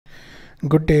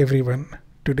Good day everyone.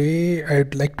 Today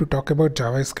I'd like to talk about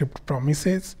JavaScript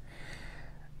promises.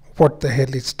 What the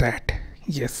hell is that?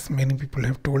 Yes, many people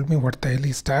have told me what the hell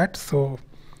is that, so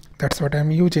that's what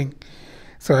I'm using.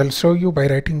 So I'll show you by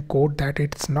writing code that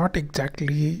it's not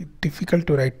exactly difficult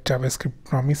to write JavaScript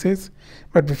promises.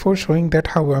 But before showing that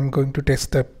how I'm going to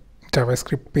test the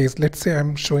JavaScript page, let's say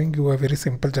I'm showing you a very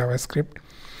simple JavaScript,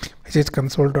 which is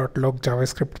console.log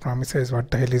JavaScript promises.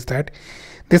 What the hell is that?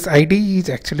 This IDE is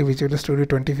actually Visual Studio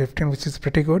 2015, which is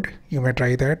pretty good. You may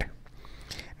try that.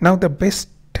 Now the best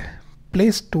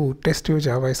place to test your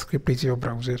JavaScript is your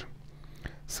browser.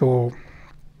 So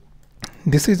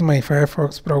this is my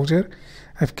Firefox browser.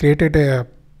 I've created a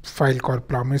file called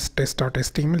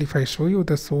promise-test.html. If I show you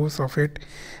the source of it,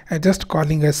 I'm just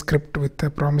calling a script with the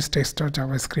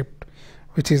promise-test.javascript,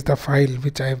 which is the file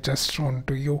which I have just shown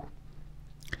to you.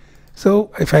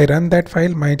 So if I run that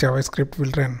file, my JavaScript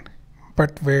will run.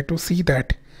 But where to see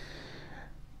that?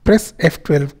 Press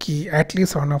F12 key. At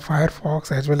least on a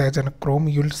Firefox as well as on a Chrome,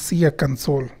 you'll see a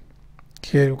console.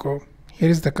 Here you go. Here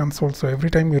is the console. So every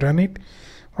time you run it,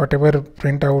 whatever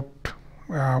printout,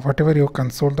 whatever your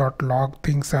console.log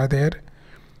things are there,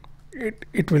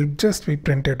 it will just be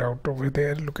printed out over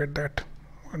there. Look at that.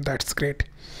 That's great.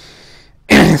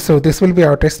 So this will be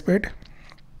our test bed.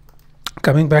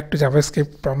 Coming back to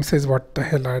JavaScript promises, what the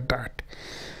hell are that?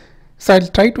 So I'll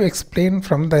try to explain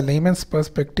from the layman's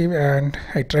perspective, and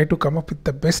I try to come up with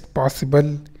the best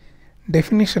possible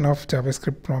definition of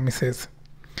JavaScript promises.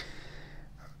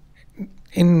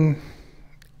 In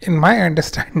my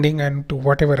understanding and to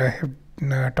whatever I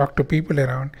have talked to people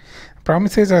around,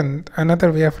 promises are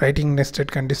another way of writing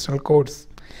nested conditional codes.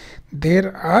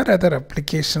 There are other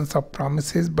applications of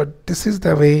promises, but this is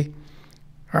the way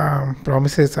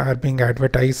promises are being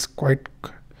advertised quite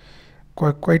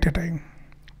a time.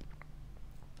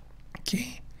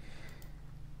 Okay.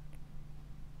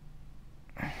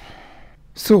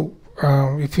 So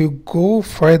if you go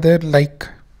further, like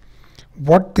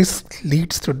what this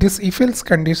leads to, this if else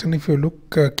condition, if you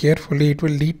look carefully, it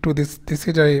will lead to this. This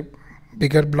is a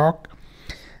bigger block,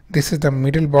 this is the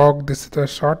middle block, this is the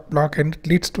short block, and it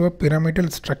leads to a pyramidal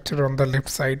structure on the left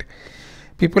side.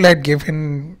 People had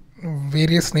given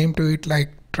various names to it,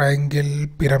 like triangle,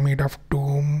 pyramid of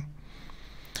doom.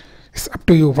 It's up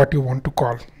to you what you want to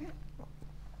call.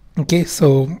 Okay,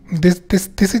 so this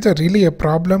is really a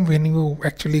problem when you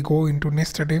actually go into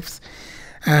nested ifs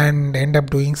and end up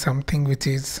doing something which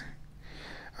is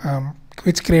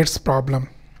which creates problem.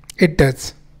 It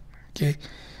does. Okay,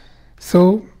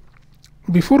 so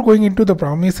before going into the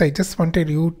promise, I just wanted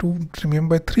you to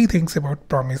remember three things about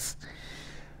promise.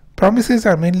 Promises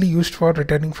are mainly used for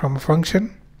returning from a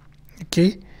function.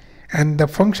 Okay, and the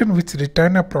function which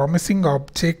return a promise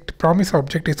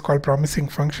object is called promising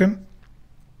function.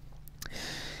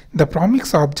 The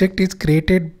promise object is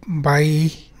created by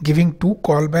giving two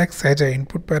callbacks as an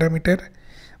input parameter.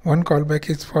 One callback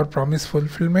is for promise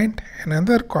fulfillment,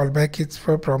 another callback is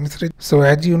for promise reject. So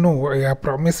as you know, a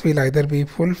promise will either be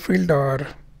fulfilled or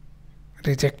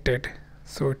rejected.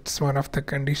 So it's one of the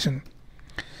condition.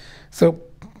 So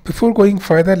before going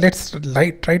further, let's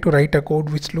try to write a code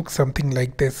which looks something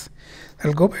like this.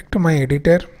 I'll go back to my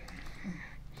editor.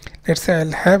 Let's say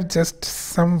I'll have just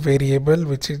some variable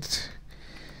which is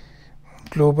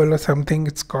global or something.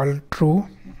 It's called true,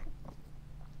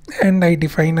 and I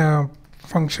define a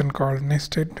function called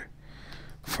nested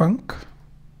function.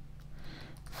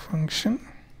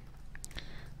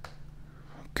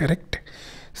 Correct.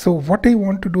 So what I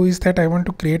want to do is that I want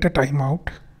to create a timeout.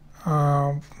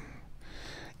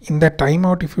 In that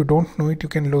timeout, if you don't know it, you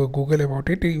can Google about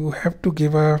it. You have to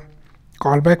give a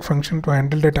callback function to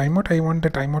handle the timeout. I want the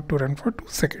timeout to run for 2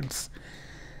 seconds.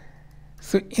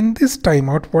 So in this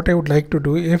timeout, what I would like to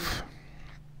do, if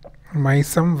my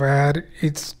somewhere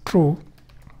is true,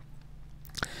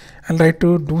 I'll like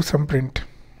to do some print.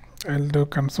 I'll do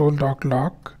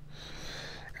console.log.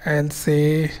 I'll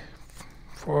say,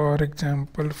 for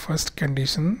example, first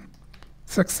condition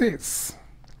success.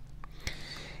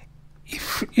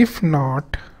 If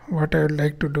not, what I would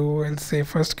like to do, I'll say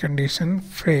first condition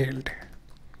failed.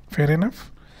 Fair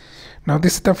enough. Now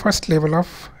this is the first level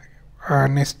of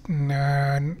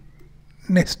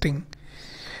nesting.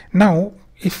 Now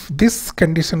if this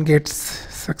condition gets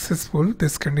successful,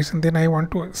 this condition, then I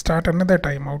want to start another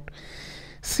timeout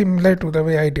similar to the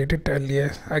way I did it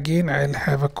earlier. Again, I'll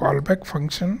have a callback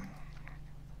function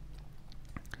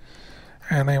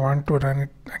and I want to run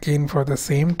it again for the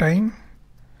same time,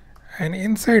 and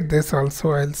inside this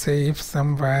also I'll say if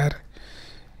somewhere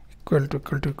equal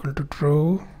to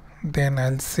true, then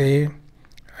I'll say,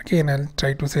 again I'll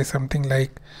try to say something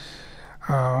like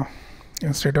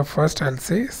instead of first I'll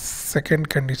say second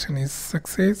condition is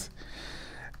success,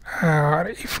 or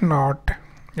if not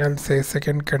I'll say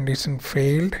second condition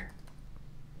failed.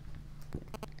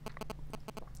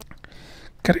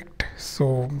 Correct.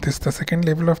 So this is the second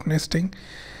level of nesting.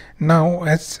 Now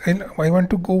as I want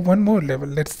to go one more level,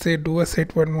 let's say do a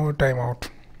set one more timeout.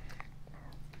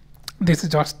 This is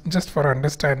just for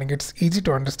understanding. It's easy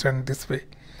to understand this way.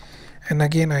 And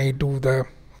again I do the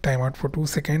timeout for 2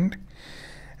 seconds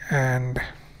and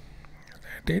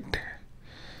edit.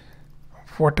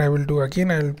 What I will do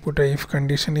again, I will put a if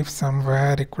condition, if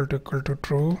somewhere equal to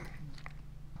true.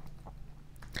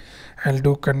 I'll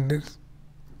do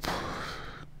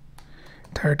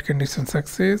third condition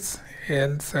success,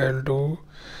 else I'll do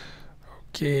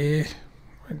okay.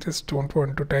 I just don't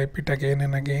want to type it again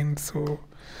and again, so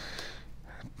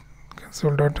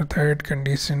console.third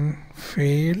condition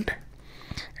failed.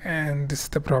 And this is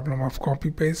the problem of copy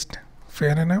paste.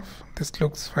 Fair enough, this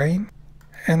looks fine.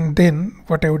 And then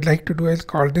what I would like to do is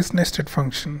call this nested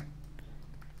function.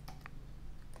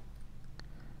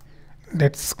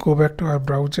 Let's go back to our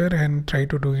browser and try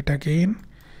to do it again.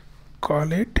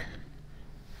 Call it.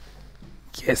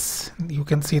 Yes, you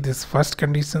can see this first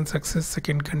condition success,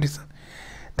 second condition,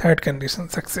 third condition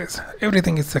success,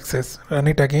 everything is success. Run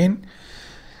it again.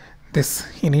 This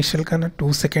initial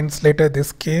 2 seconds later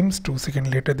this came, 2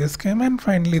 seconds later this came, and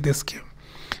finally this came.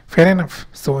 Fair enough.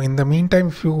 So in the meantime,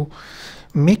 if you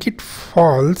make it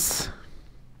false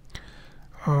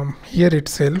here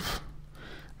itself,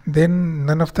 then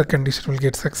none of the condition will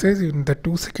get success. In the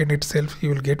 2 seconds itself you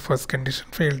will get first condition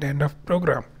failed, end of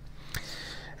program.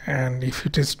 And if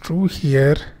it is true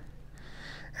here,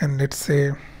 and let's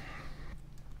say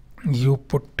you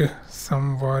put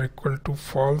some var equal to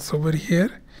false over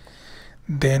here,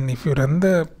 then if you run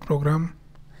the program,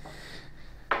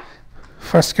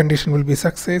 first condition will be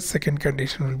success, second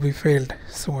condition will be failed,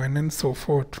 so on and so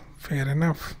forth. Fair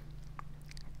enough.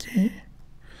 Okay,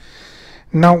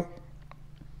 now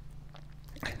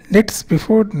let's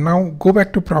now go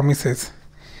back to promises.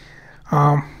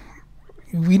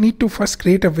 We need to first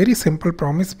create a very simple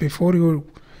promise before you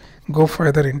go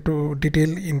further into detail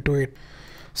into it.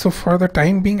 So for the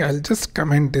time being, I'll just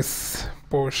comment this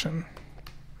portion.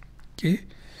 Okay,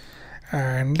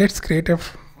 and let's create a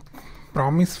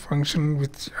promise function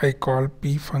which I call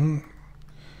p function.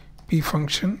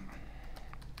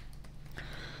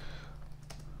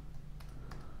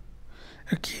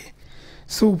 Okay,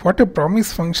 so what a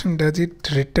promise function does,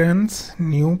 it returns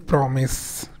new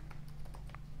promise.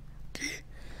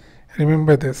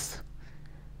 Remember this,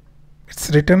 it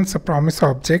returns a promise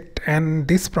object, and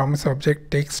this promise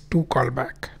object takes 2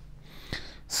 callback.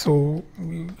 So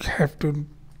we have to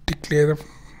declare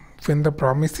when the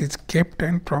promise is kept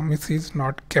and promise is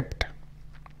not kept.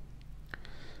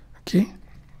 Okay,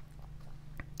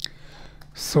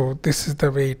 so this is the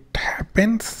way it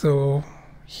happens. So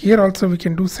here also we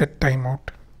can do set timeout.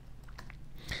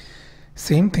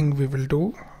 Same thing we will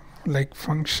do, like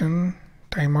function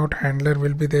timeout handler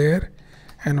will be there,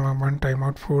 and one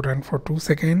timeout for run for 2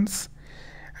 seconds.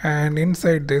 And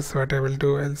inside this, what I will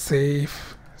do, I'll say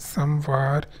if some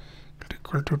var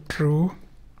equal to true.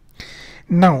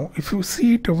 Now if you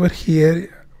see it over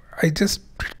here, I just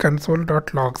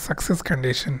console.log success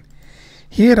condition.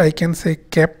 Here I can say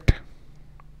kept,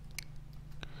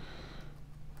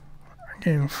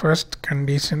 again first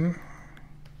condition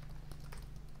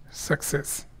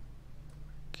success.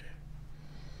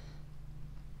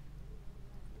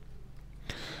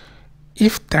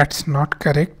 If that's not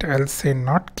correct, I'll say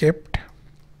not kept,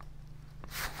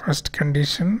 first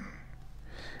condition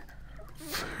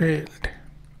failed.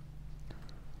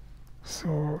 So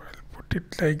I'll put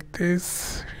it like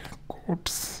this,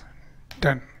 quotes,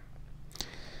 done.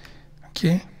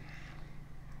 Okay,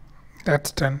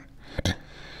 that's done.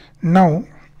 Now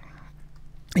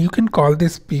you can call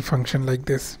this p function like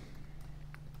this.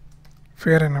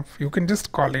 Fair enough, you can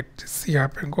just call it. Just see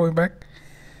happen. Go back.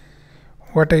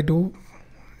 What I do,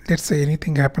 let's say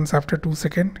anything happens after 2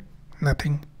 seconds,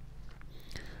 nothing,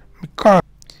 because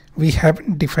we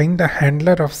haven't defined the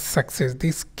handler of success.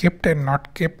 This kept and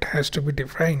not kept has to be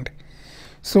defined.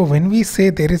 So when we say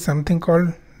there is something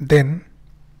called then,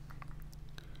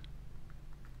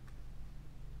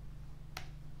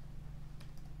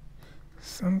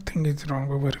 something is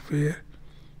wrong over here.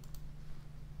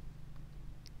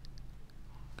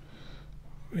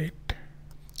 Wait.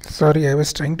 Sorry, I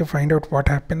was trying to find out what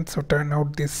happened, so turn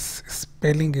out this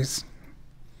spelling is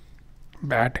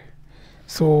bad.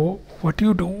 So what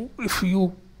you do, if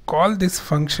you call this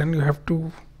function, you have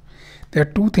to, there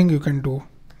are 2 things you can do.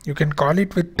 You can call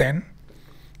it with then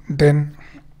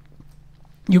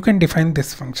you can define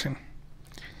this function.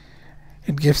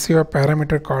 it gives you a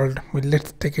parameter called, well,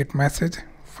 let's take it message.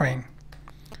 Fine,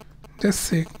 just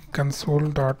say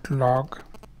console.log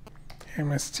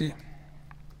msg.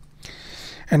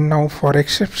 And now for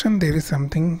exception there is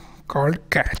something called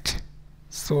catch.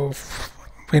 So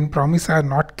when promise are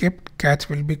not kept, catch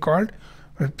will be called.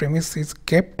 When promise is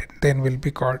kept, then will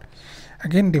be called.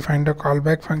 Again, define the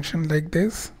callback function like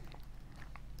this.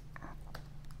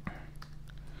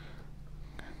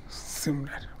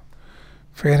 Similar.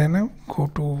 Fair enough. Go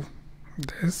to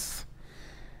this,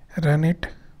 run it.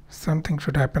 Something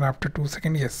should happen after 2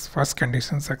 seconds. Yes, first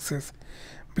condition success,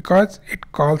 because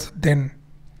it calls then.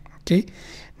 Okay.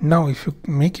 Now if you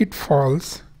make it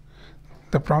false,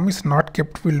 the promise not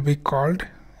kept will be called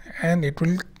and it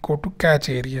will go to catch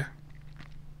area.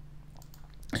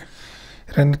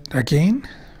 Run it again.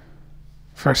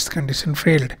 First condition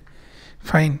failed.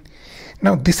 Fine.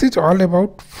 Now this is all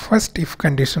about first if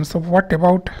condition. So what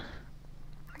about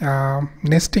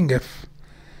nesting if?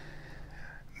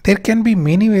 There can be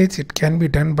many ways it can be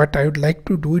done, but I would like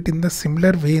to do it in the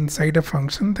similar way inside a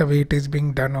function, the way it is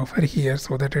being done over here,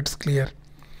 so that it's clear.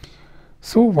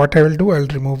 So what I will do, I'll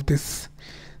remove this.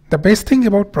 The best thing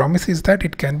about promise is that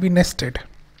it can be nested.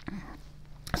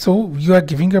 So you are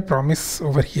giving a promise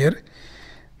over here,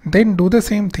 then do the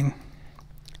same thing.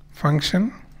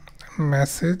 Function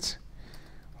message,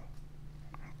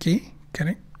 okay,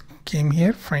 correct, came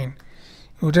here, fine.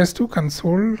 You just do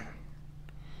console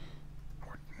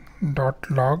dot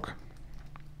log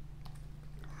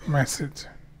message,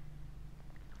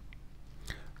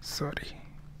 sorry,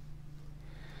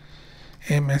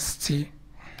 msg,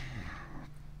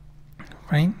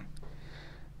 fine.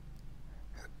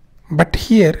 But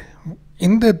here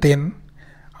in the then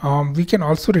we can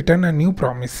also return a new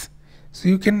promise. So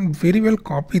you can very well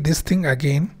copy this thing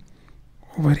again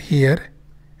over here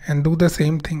and do the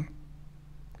same thing.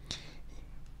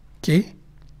 Okay,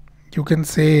 you can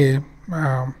say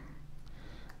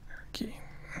okay,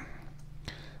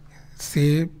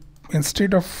 say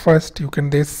instead of first you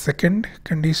can say second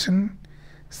condition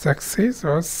success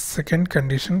or second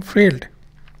condition failed,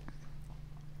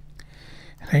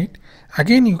 right?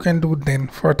 Again you can do then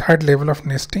for third level of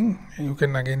nesting, you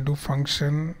can again do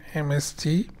function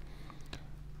msg,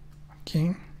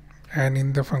 okay, and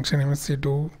in the function msg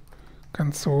do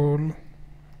console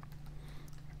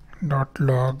dot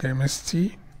log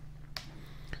msg,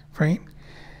 fine.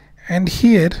 And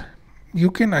here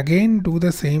you can again do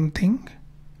the same thing,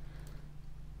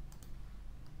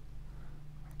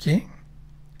 okay,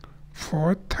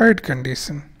 for third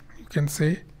condition. You can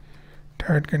say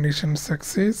third condition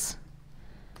success,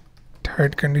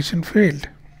 third condition failed,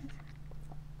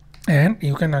 and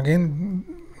you can again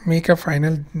make a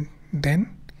final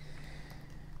then.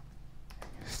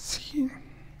 See,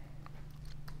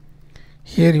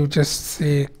 here you just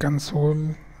say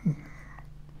console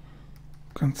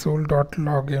dot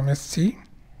log msg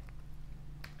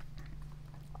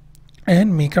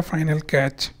and make a final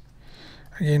catch.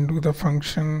 Again do the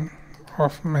function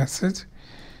of message,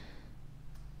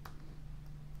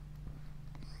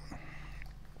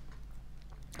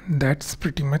 that's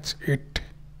pretty much it.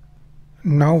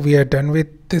 Now we are done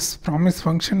with this promise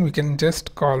function. We can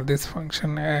just call this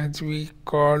function as we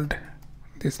called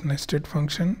this nested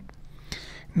function.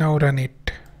 Now run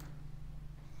it.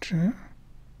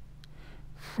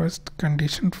 First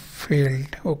condition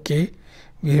failed. Okay,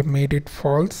 we have made it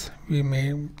false. We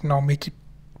may now make it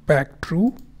back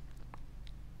true.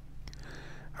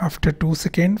 After 2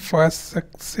 seconds, first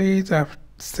success,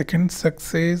 second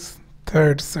success,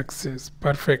 third success.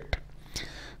 Perfect.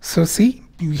 So see,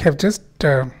 we have just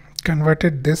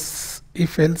converted this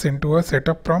if else into a set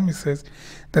of promises.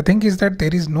 The thing is that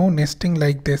there is no nesting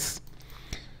like this.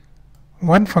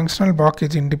 One functional block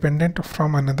is independent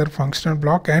from another functional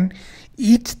block, and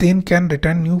each then can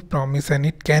return new promise, and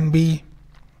it can again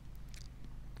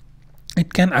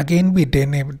be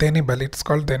denable. It's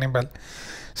called denable.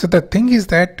 So the thing is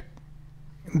that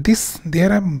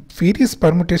there are various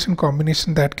permutation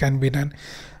combination that can be done.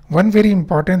 One very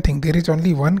important thing, there is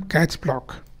only one catch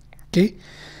block. Okay,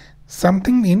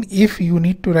 something in if you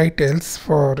need to write else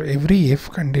for every if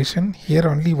condition. Here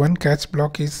only one catch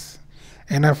block is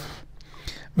enough,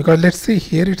 because let's say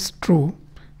here it's true,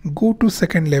 go to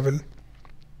second level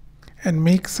and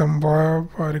make some var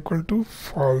equal to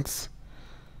false.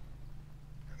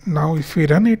 Now if we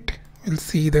run it, we'll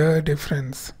see the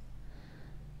difference.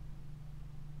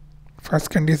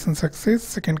 First condition success,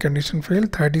 second condition fail,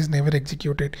 third is never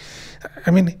executed.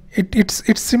 I mean, it's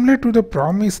similar to the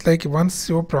promise, like once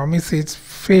your promise is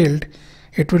failed,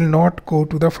 it will not go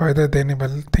to the further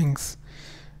denable things.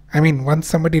 I mean, once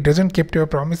somebody doesn't keep your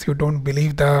promise, you don't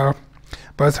believe the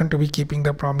person to be keeping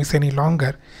the promise any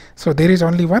longer. So there is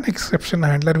only one exception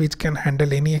handler which can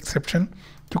handle any exception.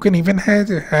 You can even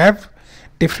have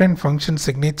different function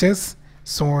signatures,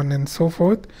 so on and so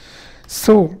forth.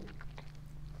 So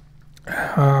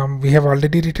we have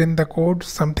already written the code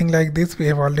something like this. We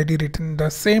have already written the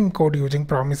same code using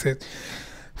promises.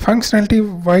 Functionality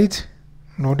wise,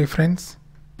 no difference.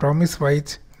 Promise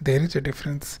wise, there is a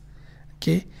difference.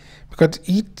 Okay, because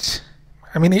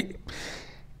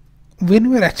when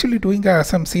we are actually doing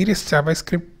some serious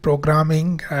JavaScript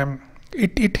programming,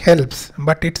 it helps,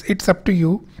 but it's up to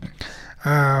you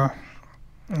how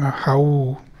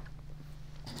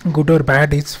good or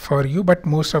bad is for you. But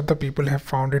most of the people have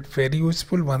found it very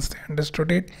useful once they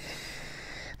understood it.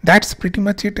 That's pretty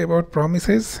much it about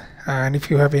promises. And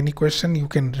if you have any question, you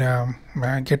can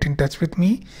get in touch with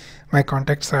me. My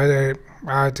contacts are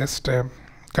just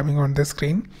coming on the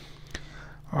screen.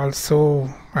 Also,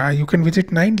 you can visit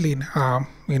 9lean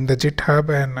in the GitHub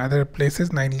and other places.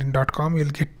 9lean.com. You'll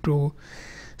get to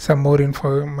some more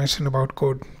information about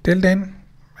code. Till then,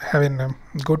 have a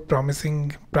good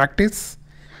promising practice.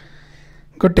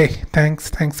 Good day.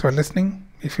 Thanks for listening.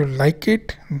 If you like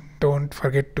it, don't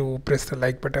forget to press the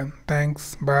like button.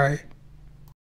 Thanks. Bye.